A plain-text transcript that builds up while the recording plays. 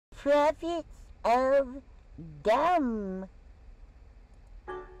profits of gum.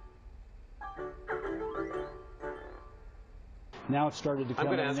 Now it started to come.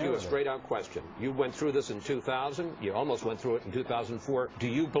 I'm going to ask you a straight-out question. You went through this in 2000. You almost went through it in 2004. Do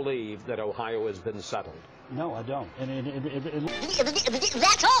you believe that Ohio has been settled? No, I don't.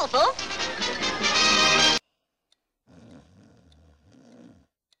 That's all, folks.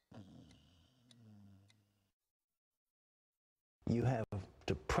 You have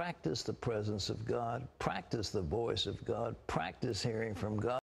to practice the presence of God, practice the voice of God, practice hearing from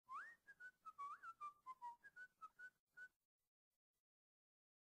God.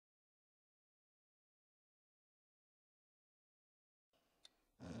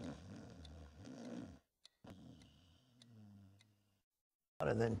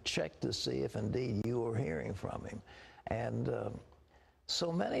 And then check to see if indeed you are hearing from him. And so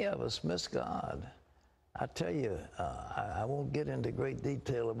many of us miss God. I tell you, I won't get into great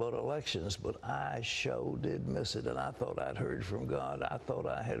detail about elections, but I sure did miss it, and I thought I'd heard from God. I thought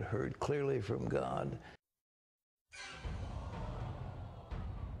I had heard clearly from God.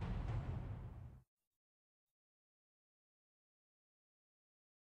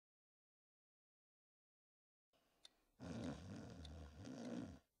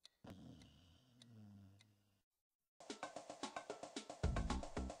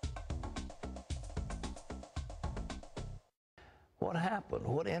 What happened?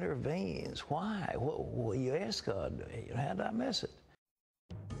 What intervenes? Why? What you ask God, how did I miss it?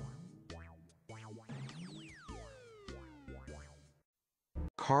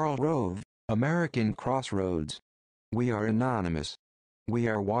 Karl Rove, American Crossroads. We are anonymous. We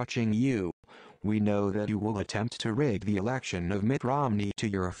are watching you. We know that you will attempt to rig the election of Mitt Romney to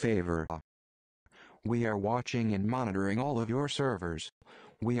your favor. We are watching and monitoring all of your servers.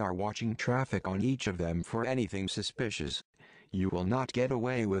 We are watching traffic on each of them for anything suspicious. You will not get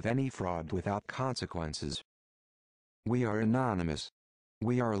away with any fraud without consequences. We are anonymous.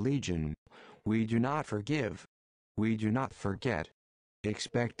 We are legion. We do not forgive. We do not forget.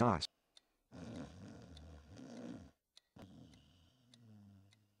 Expect us.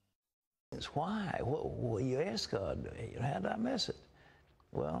 Why? What you ask God, how did I miss it?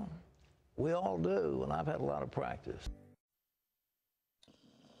 Well, we all do, and I've had a lot of practice.